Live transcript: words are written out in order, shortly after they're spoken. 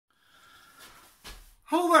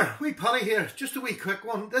Hello there, wee Paddy here, just a wee quick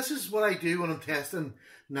one. This is what I do when I'm testing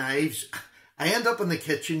knives. I end up in the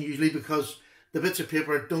kitchen usually because the bits of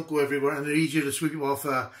paper don't go everywhere and they're easier to sweep off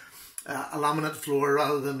a laminate floor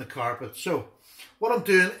rather than the carpet. So what I'm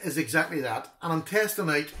doing is exactly that, and I'm testing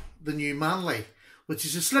out the new Manley, which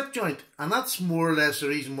is a slip joint, and that's more or less the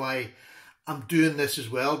reason why I'm doing this as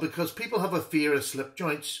well, because people have a fear of slip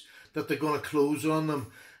joints, that they're going to close on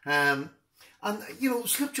them. And, you know,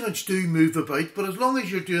 slip joints do move about, but as long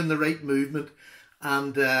as you're doing the right movement,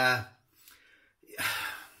 and I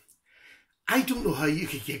don't know how you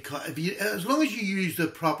could get cut. As long as you use the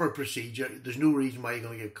proper procedure, there's no reason why you're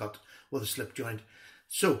going to get cut with a slip joint.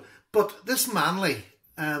 So, but this Manley,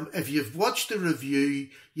 if you've watched the review,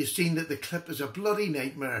 you've seen that the clip is a bloody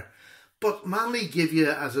nightmare. But Manley give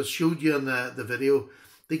you, as I showed you in the video,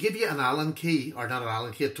 they give you an Allen key, or not an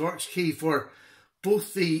Allen key, a Torx key for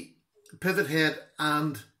both the pivot head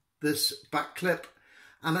and this back clip,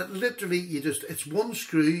 and it literally, it's one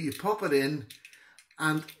screw, you pop it in,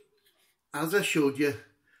 and as I showed you,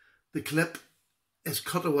 the clip is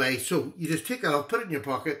cut away. So you just take it off, put it in your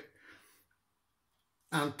pocket,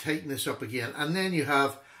 and tighten this up again, and then you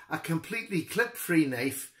have a completely clip-free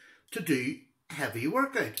knife to do heavy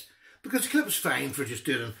workout. Because the clip's fine for just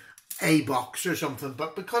doing a box or something,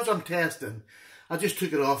 but because I'm testing, I just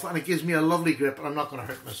took it off and it gives me a lovely grip and I'm not going to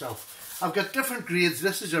hurt myself. I've got different grades.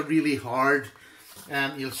 This is a really hard,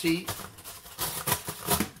 you'll see,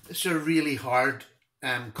 this is a really hard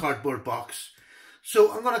cardboard box.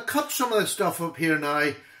 So I'm going to cut some of this stuff up here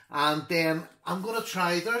now, and then I'm going to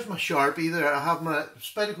try, there's my Sharpie there, I have my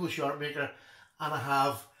Spectacle Sharp Maker, and I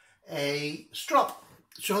have a strop.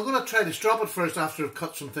 So I'm going to try to strop it first after I've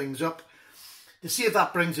cut some things up, to see if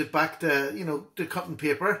that brings it back to, you know, to cutting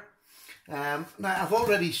paper. Now I've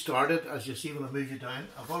already started, as you see when I move you down,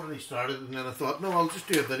 I've already started, and then I thought, no, I'll just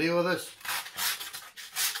do a video of this.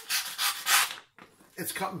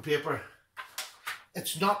 It's cutting paper.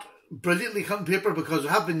 It's not brilliantly cutting paper because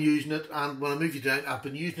I have been using it, and when I move you down, I've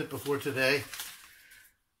been using it before today.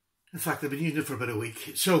 In fact, I've been using it for about a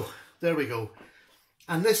week. So there we go.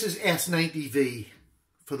 And this is S90V,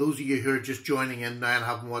 for those of you who are just joining in now and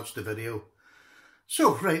haven't watched the video.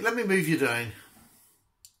 So, right, let me move you down.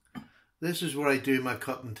 This is where I do my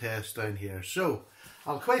cutting test down here. So,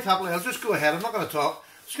 I'll quite happily, I'll just go ahead, I'm not going to talk.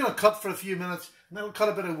 I'm just going to cut for a few minutes, and then we'll cut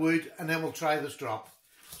a bit of wood, and then we'll try this drop.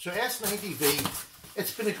 So S90V,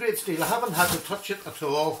 it's been a great steal. I haven't had to touch it at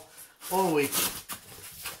all week.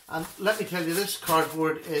 And let me tell you, this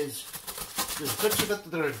cardboard is, there's bits of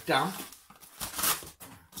it that are damp.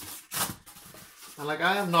 And like,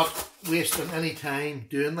 I am not wasting any time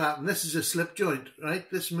doing that. And this is a slip joint, right?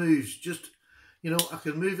 This moves just, you know, I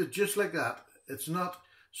can move it just like that. It's not,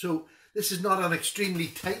 so this is not an extremely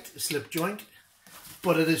tight slip joint,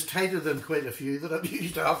 but it is tighter than quite a few that I've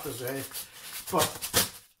used, I have to say. But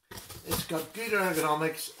it's got good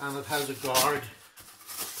ergonomics, and it has a guard.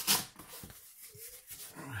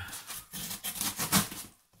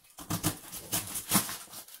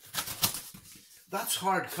 That's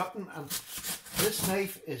hard cutting, and this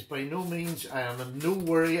knife is by no means, I am in no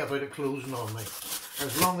worry about it closing on me.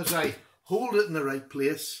 As long as I hold it in the right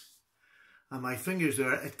place and my fingers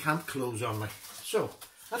there, it can't close on me. So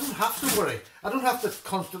I don't have to worry. I don't have to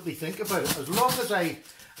constantly think about it. As long as I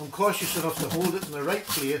am cautious enough to hold it in the right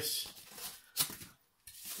place,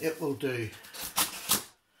 it will do.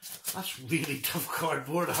 That's really tough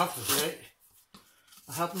cardboard, I have to say.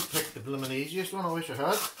 I haven't picked the blooming easiest one, I wish I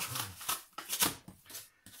had.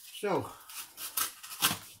 So,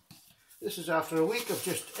 this is after a week of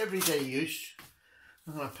just everyday use.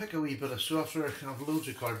 I'm going to pick a wee bit of software. I have loads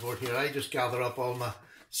of cardboard here. I just gather up all my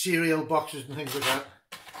cereal boxes and things like that.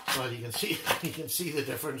 Well, you can see the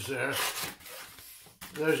difference there.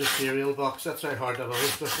 There's a cereal box. That's how hard that other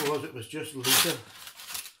stuff was. It was just leaking.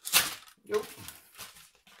 Yep.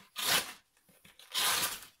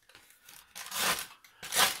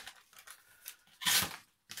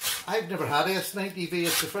 I've never had S90V.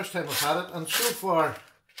 It's the first time I've had it, and so far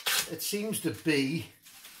it seems to be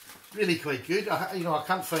really quite good. I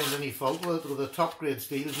can't find any fault with it, with the top grade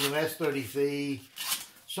steels, you know, S30V,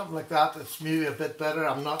 something like that. It's maybe a bit better.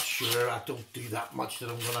 I'm not sure. I don't do that much that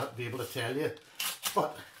I'm going to be able to tell you.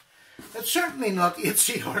 But it's certainly not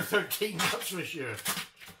HCR13, that's for sure.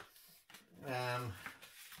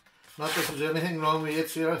 Not that there's anything wrong with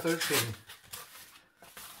HCR13,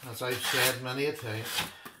 as I've said many a time.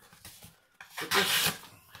 But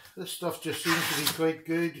this stuff just seems to be quite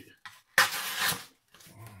good.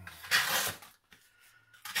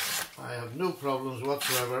 I have no problems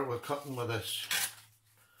whatsoever with cutting with this.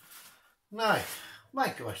 Now,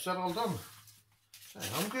 my gosh, that all done.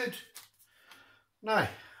 I'm good. Now,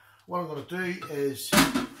 what I'm going to do is,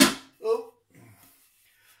 oh,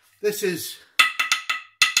 this is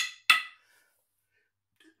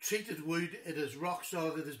treated wood. It is rock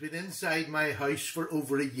solid. It has been inside my house for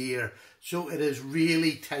over a year, so it is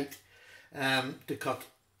really tight to cut.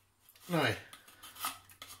 Now,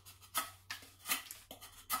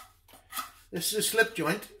 this is a slip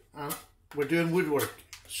joint and we're doing woodwork,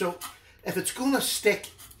 so if it's going to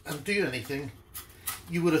stick and do anything,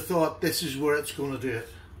 you would have thought this is where it's going to do it.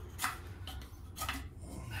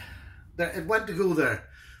 There, it went to go there.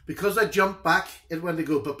 Because I jumped back, it went to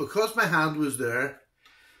go, but because my hand was there,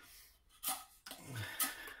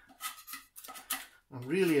 I'm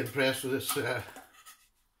really impressed with this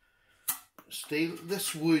steel.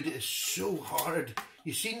 This wood is so hard.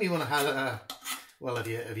 You see me when I had a, well,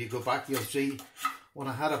 if you go back, you'll see when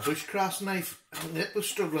I had a bushcraft knife, and it was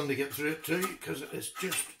struggling to get through it too, because it is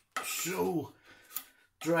just so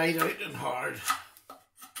dried out and hard.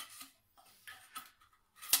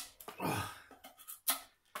 Oh.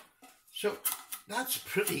 So that's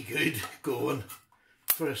pretty good going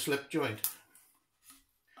for a slip joint.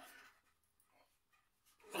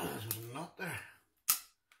 Oh, there's a knot there.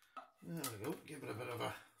 There we go, give it a bit of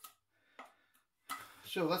a...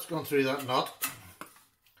 So that's gone through that knot.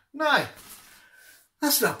 Now,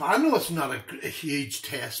 that's not bad. I know it's not a huge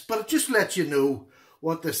test, but it just lets you know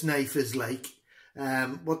what this knife is like,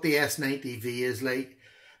 what the S90V is like.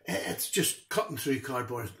 It's just cutting through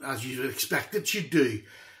cardboard as you would expect it should do.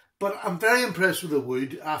 But I'm very impressed with the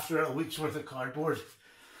wood after a week's worth of cardboard.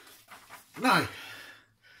 Now,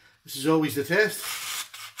 this is always the test.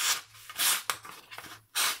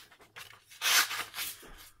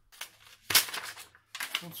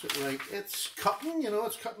 What's it like? It's cutting, you know,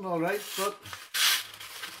 it's cutting all right, but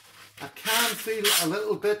I can feel a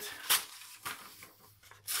little bit.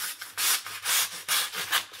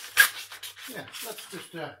 Yeah, let's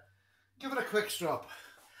just give it a quick strop.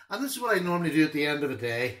 And this is what I normally do at the end of a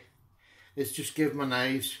day, is just give my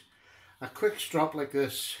knives a quick strop like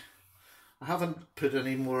this. I haven't put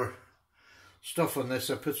any more stuff on this.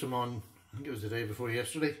 I put some on, I think it was the day before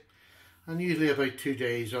yesterday. And usually about 2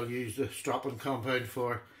 days I'll use the stropping compound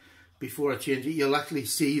for before I change it. You'll actually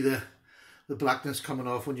see the blackness coming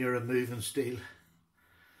off when you're removing steel.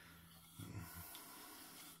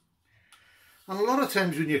 And a lot of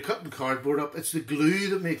times when you're cutting cardboard up, it's the glue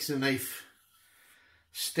that makes the knife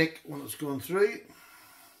stick when it's going through.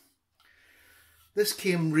 This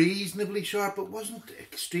came reasonably sharp. It wasn't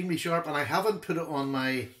extremely sharp, and I haven't put it on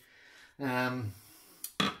my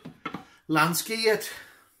Lansky yet.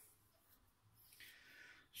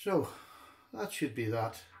 So that should be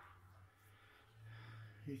that.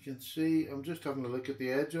 You can see I'm just having a look at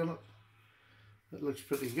the edge on it. It looks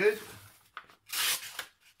pretty good.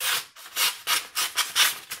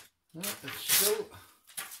 No, it's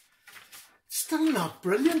still not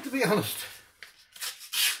brilliant, to be honest.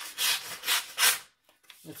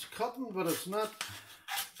 It's cutting, but it's not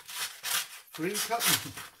free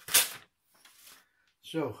cutting.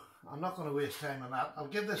 So I'm not going to waste time on that. I'll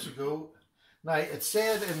give this a go. Now, it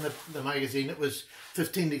said in the magazine it was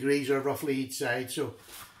 15 degrees or roughly each side, so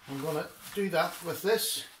I'm going to do that with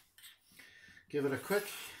this. Give it a quick.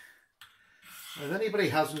 If anybody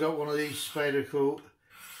hasn't got one of these Spyderco,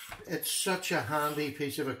 it's such a handy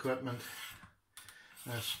piece of equipment,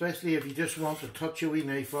 especially if you just want to touch a wee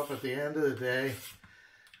knife up at the end of the day.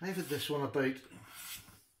 I've had this one about, I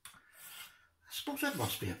suppose it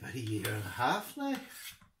must be about 1.5 years now,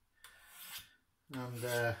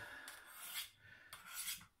 and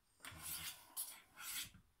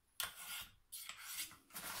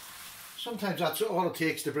sometimes that's all it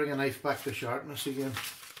takes to bring a knife back to sharpness again.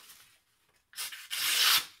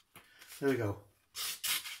 There we go.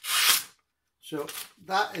 So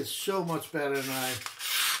that is so much better now.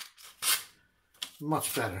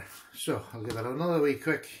 Much better. So I'll give it another wee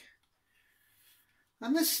quick.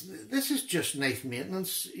 And this is just knife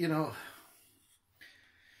maintenance, you know.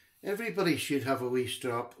 Everybody should have a wee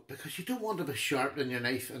strop, because you don't want to be sharpening your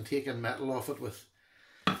knife and taking metal off it with,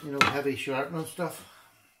 you know, heavy sharpening stuff.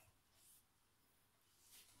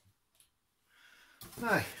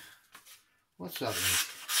 Now, what's that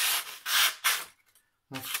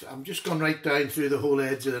like? I'm just going right down through the whole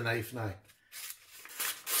edge of the knife now.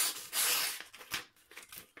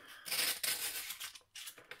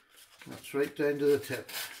 That's right down to the tip.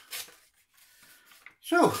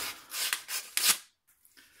 So,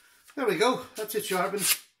 there we go. That's it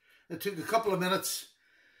sharpened. It took a couple of minutes.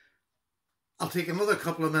 I'll take another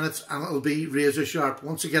couple of minutes and it'll be razor sharp.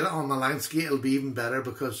 Once I get it on the Lansky, it'll be even better,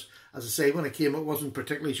 because, as I say, when it came, it wasn't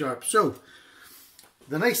particularly sharp. So,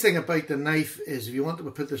 The nice thing about the knife is if you want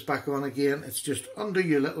to put this back on again, it's just under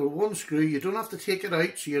your little one screw. You don't have to take it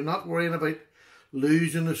out, so you're not worrying about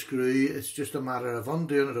losing a screw. It's just a matter of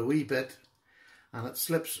undoing it a wee bit, and it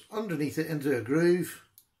slips underneath it into a groove.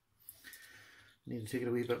 Need to take it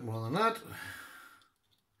a wee bit more than that.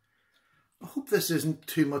 I hope this isn't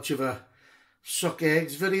too much of a suck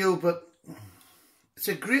eggs video, but it's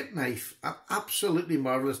a great knife, an absolutely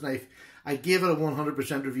marvellous knife. I gave it a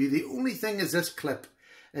 100% review. The only thing is this clip.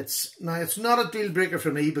 It's not a deal breaker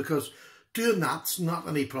for me because doing that's not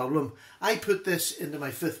any problem. I put this into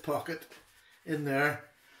my fifth pocket in there,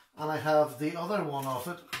 and I have the other one off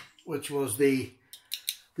it, which was the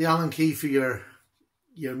Allen key for your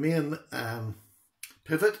main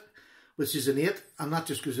pivot, which is an 8, and that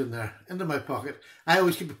just goes in there into my pocket. I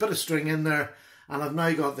always keep a bit of string in there, and I've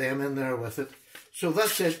now got them in there with it. So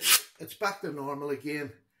that's it. It's back to normal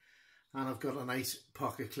again. And I've got a nice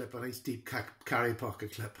pocket clip, a nice deep carry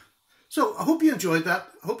pocket clip. So I hope you enjoyed that.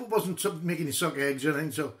 I hope it wasn't making you suck eggs or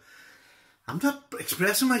anything. So I'm not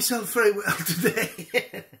expressing myself very well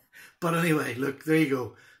today. But anyway, look, there you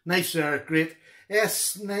go. Nice there, great.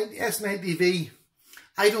 S90V.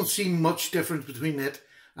 I don't see much difference between it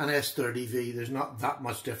and S30V. There's not that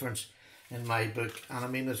much difference in my book. And I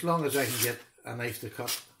mean, as long as I can get a knife to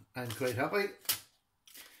cut, I'm quite happy.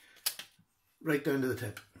 Right down to the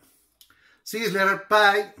tip. See you later.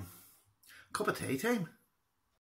 Bye. Cup of tea time.